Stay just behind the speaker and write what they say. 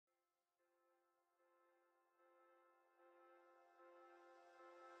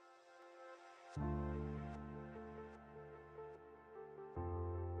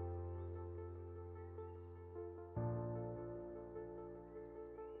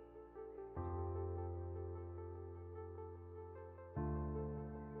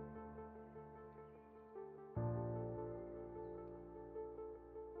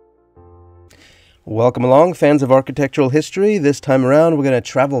Welcome along, fans of architectural history. This time around, we're going to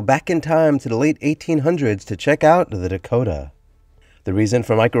travel back in time to the late 1800s to check out the Dakota. The reason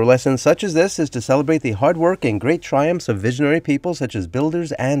for micro lessons such as this is to celebrate the hard work and great triumphs of visionary people such as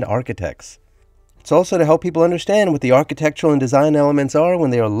builders and architects. It's also to help people understand what the architectural and design elements are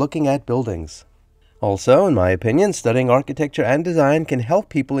when they are looking at buildings. Also, in my opinion, studying architecture and design can help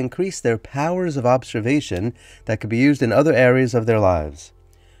people increase their powers of observation that could be used in other areas of their lives.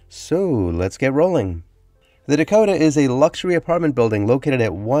 So, let's get rolling. The Dakota is a luxury apartment building located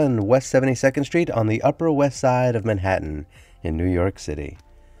at 1 West 72nd Street on the Upper West Side of Manhattan in New York City.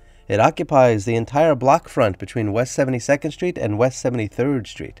 It occupies the entire block front between West 72nd Street and West 73rd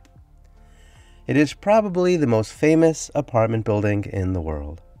Street. It is probably the most famous apartment building in the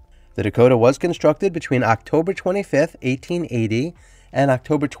world. The Dakota was constructed between October 25, 1880 and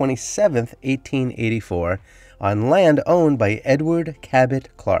October 27, 1884, on land owned by Edward Cabot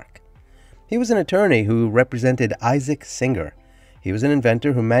Clark. He was an attorney who represented Isaac Singer. He was an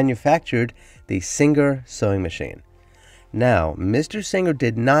inventor who manufactured the Singer sewing machine. Now, Mr. Singer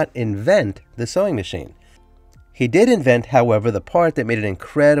did not invent the sewing machine. He did invent, however, the part that made it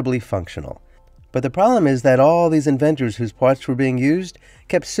incredibly functional. But the problem is that all these inventors whose parts were being used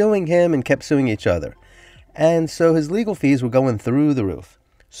kept suing him and kept suing each other. And so his legal fees were going through the roof.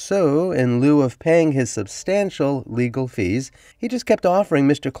 So, in lieu of paying his substantial legal fees, he just kept offering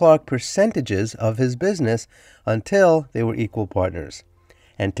Mr. Clark percentages of his business until they were equal partners.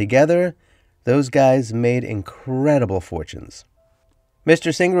 And together, those guys made incredible fortunes.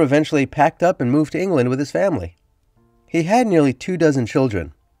 Mr. Singer eventually packed up and moved to England with his family. He had nearly 24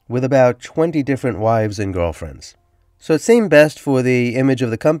 children, with about 20 different wives and girlfriends. So it seemed best for the image of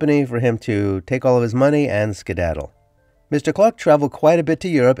the company for him to take all of his money and skedaddle. Mr. Clark traveled quite a bit to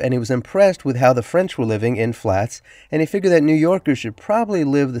Europe, and he was impressed with how the French were living in flats, and he figured that New Yorkers should probably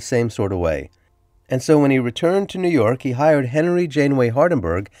live the same sort of way. And so when he returned to New York, he hired Henry Janeway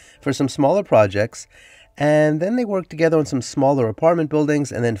Hardenberg for some smaller projects, and then they worked together on some smaller apartment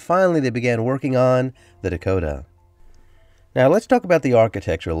buildings, and then finally they began working on the Dakota. Now let's talk about the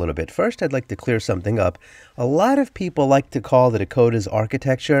architecture a little bit. First, I'd like to clear something up. A lot of people like to call the Dakota's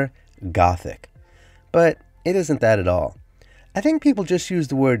architecture Gothic, but it isn't that at all. I think people just use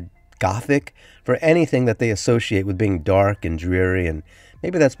the word Gothic for anything that they associate with being dark and dreary, and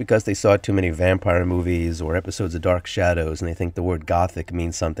maybe that's because they saw too many vampire movies or episodes of Dark Shadows, and they think the word Gothic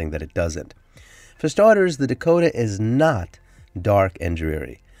means something that it doesn't. For starters, the Dakota is not dark and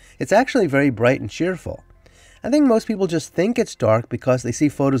dreary. It's actually very bright and cheerful. I think most people just think it's dark because they see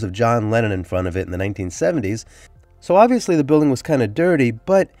photos of John Lennon in front of it in the 1970s. So obviously the building was kind of dirty,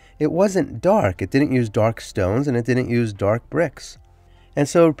 but it wasn't dark. It didn't use dark stones, and it didn't use dark bricks. And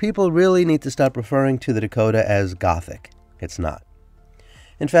so people really need to stop referring to the Dakota as Gothic. It's not.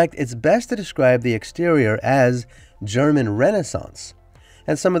 In fact, it's best to describe the exterior as German Renaissance.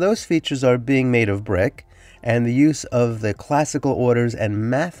 And some of those features are being made of brick, and the use of the classical orders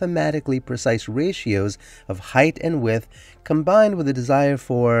and mathematically precise ratios of height and width, combined with a desire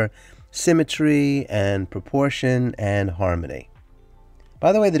for symmetry and proportion and harmony.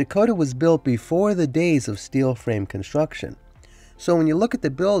 By the way, the Dakota was built before the days of steel frame construction. So when you look at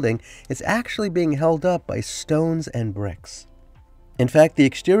the building, it's actually being held up by stones and bricks. In fact, the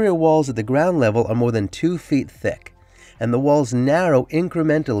exterior walls at the ground level are more than 2 feet thick, and the walls narrow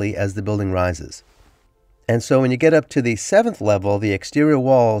incrementally as the building rises. And so when you get up to the 7th level, the exterior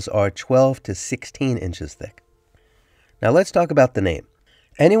walls are 12 to 16 inches thick. Now let's talk about the name.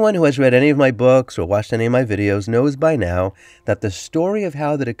 Anyone who has read any of my books or watched any of my videos knows by now that the story of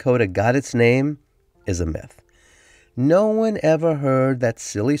how the Dakota got its name is a myth. No one ever heard that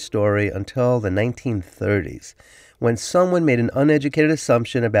silly story until the 1930s, when someone made an uneducated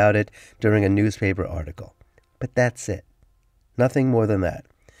assumption about it during a newspaper article. But that's it. Nothing more than that.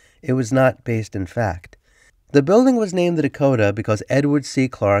 It was not based in fact. The building was named the Dakota because Edward C.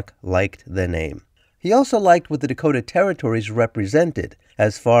 Clark liked the name. He also liked what the Dakota territories represented,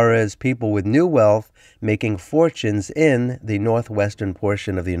 as far as people with new wealth making fortunes in the northwestern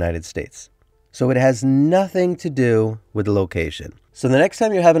portion of the United States. So it has nothing to do with the location. So the next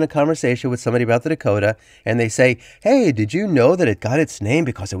time you're having a conversation with somebody about the Dakota, and they say, hey, did you know that it got its name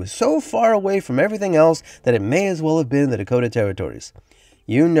because it was so far away from everything else that it may as well have been the Dakota territories?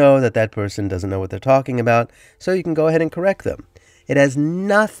 You know that that person doesn't know what they're talking about, so you can go ahead and correct them. It has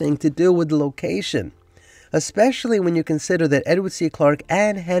nothing to do with the location, especially when you consider that Edward C. Clark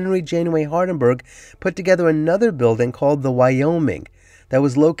and Henry Janeway Hardenberg put together another building called the Wyoming that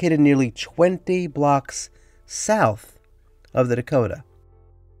was located nearly 20 blocks south of the Dakota.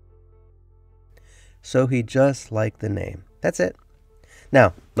 So he just liked the name. That's it.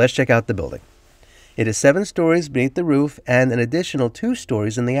 Now, let's check out the building. It is 7 stories beneath the roof and an additional 2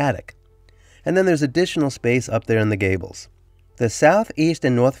 stories in the attic. And then there's additional space up there in the gables. The south, east,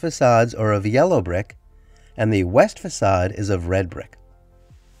 and north facades are of yellow brick, and the west facade is of red brick.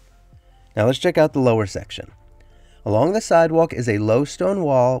 Now let's check out the lower section. Along the sidewalk is a low stone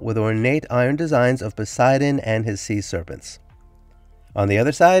wall with ornate iron designs of Poseidon and his sea serpents. On the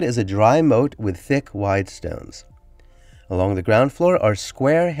other side is a dry moat with thick, wide stones. Along the ground floor are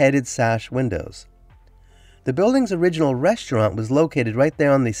square-headed sash windows. The building's original restaurant was located right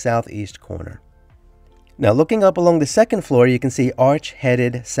there on the southeast corner. Now looking up along the second floor, you can see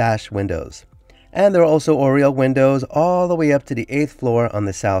arch-headed sash windows. And there are also oriel windows all the way up to the 8th floor on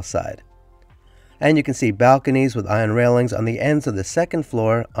the south side. And you can see balconies with iron railings on the ends of the 2nd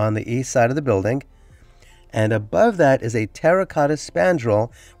floor on the east side of the building. And above that is a terracotta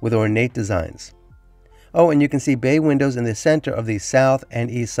spandrel with ornate designs. Oh, and you can see bay windows in the center of the south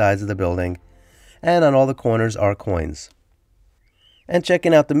and east sides of the building. And on all the corners are coins. And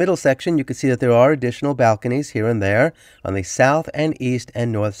checking out the middle section, you can see that there are additional balconies here and there on the south and east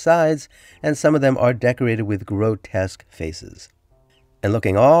and north sides, and some of them are decorated with grotesque faces. And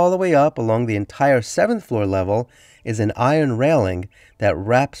looking all the way up along the entire 7th floor level is an iron railing that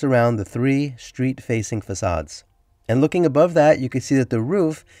wraps around the 3 street-facing facades. And looking above that, you can see that the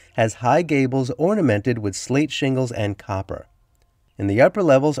roof has high gables ornamented with slate shingles and copper. In the upper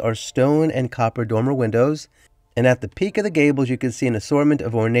levels are stone and copper dormer windows, and at the peak of the gables you can see an assortment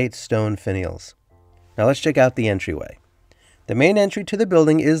of ornate stone finials. Now let's check out the entryway. The main entry to the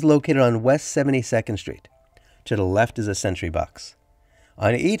building is located on West 72nd Street. To the left is a sentry box.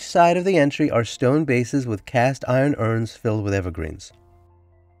 On each side of the entry are stone bases with cast iron urns filled with evergreens.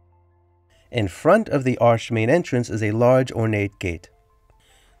 In front of the arched main entrance is a large ornate gate.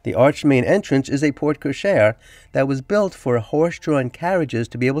 The arched main entrance is a porte cochere that was built for horse-drawn carriages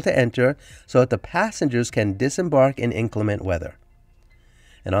to be able to enter so that the passengers can disembark in inclement weather.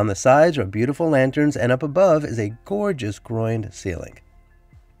 And on the sides are beautiful lanterns, and up above is a gorgeous groined ceiling.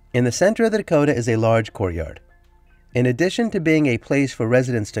 In the center of the Dakota is a large courtyard. In addition to being a place for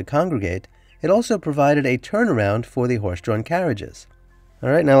residents to congregate, it also provided a turnaround for the horse-drawn carriages. All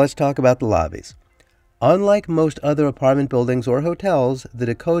right, now let's talk about the lobbies. Unlike most other apartment buildings or hotels, the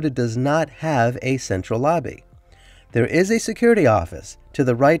Dakota does not have a central lobby. There is a security office to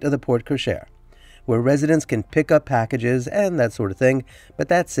the right of the porte cochere, where residents can pick up packages and that sort of thing, but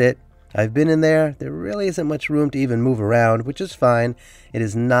that's it. I've been in there. There really isn't much room to even move around, which is fine. It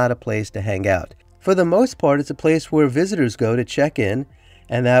is not a place to hang out. For the most part, it's a place where visitors go to check in,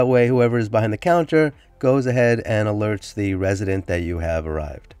 and that way whoever is behind the counter goes ahead and alerts the resident that you have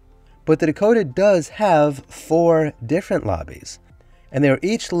arrived. But the Dakota does have 4 different lobbies, and they are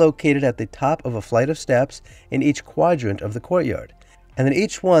each located at the top of a flight of steps in each quadrant of the courtyard. And in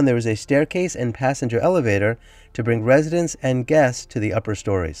each one there is a staircase and passenger elevator to bring residents and guests to the upper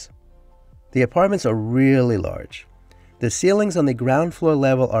stories. The apartments are really large. The ceilings on the ground floor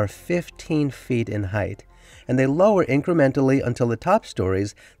level are 15 feet in height, and they lower incrementally until the top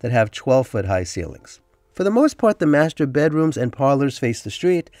stories that have 12-foot high ceilings. For the most part, the master bedrooms and parlors face the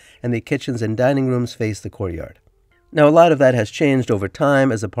street, and the kitchens and dining rooms face the courtyard. Now, a lot of that has changed over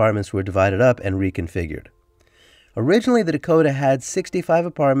time as apartments were divided up and reconfigured. Originally, the Dakota had 65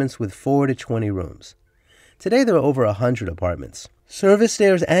 apartments with 4 to 20 rooms. Today, there are over 100 apartments. Service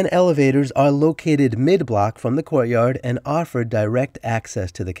stairs and elevators are located mid-block from the courtyard and offer direct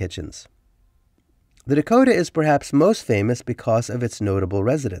access to the kitchens. The Dakota is perhaps most famous because of its notable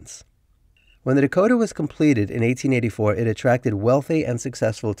residents. When the Dakota was completed in 1884, it attracted wealthy and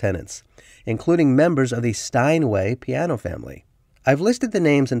successful tenants, including members of the Steinway piano family. I've listed the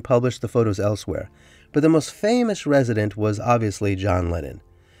names and published the photos elsewhere, but the most famous resident was obviously John Lennon.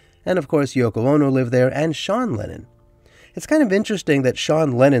 And of course, Yoko Ono lived there, and Sean Lennon. It's kind of interesting that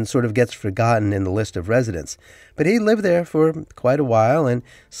Sean Lennon sort of gets forgotten in the list of residents, but he lived there for quite a while, and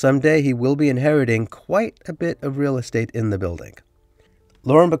someday he will be inheriting quite a bit of real estate in the building.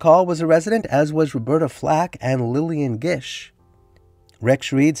 Lauren Bacall was a resident, as was Roberta Flack and Lillian Gish.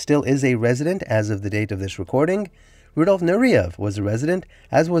 Rex Reed still is a resident as of the date of this recording. Rudolf Nureyev was a resident,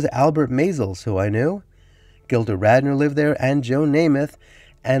 as was Albert Maysles, who I knew. Gilda Radner lived there, and Joe Namath,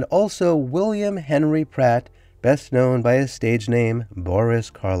 and also William Henry Pratt, best known by his stage name Boris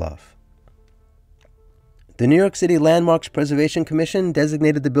Karloff. The New York City Landmarks Preservation Commission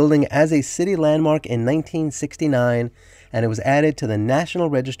designated the building as a city landmark in 1969, and it was added to the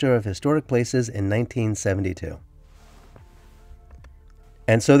National Register of Historic Places in 1972.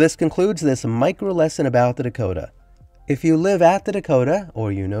 And so this concludes this micro lesson about the Dakota. If you live at the Dakota,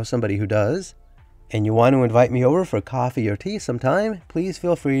 or you know somebody who does, and you want to invite me over for coffee or tea sometime, please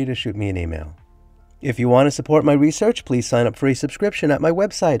feel free to shoot me an email. If you want to support my research, please sign up for a subscription at my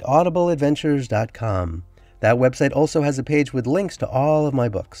website, audibleadventures.com. That website also has a page with links to all of my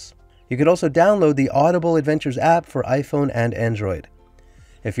books. You can also download the Audible Adventures app for iPhone and Android.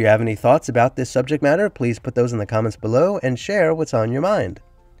 If you have any thoughts about this subject matter, please put those in the comments below and share what's on your mind.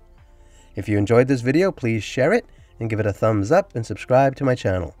 If you enjoyed this video, please share it and give it a thumbs up and subscribe to my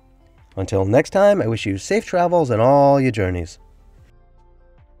channel. Until next time, I wish you safe travels on all your journeys.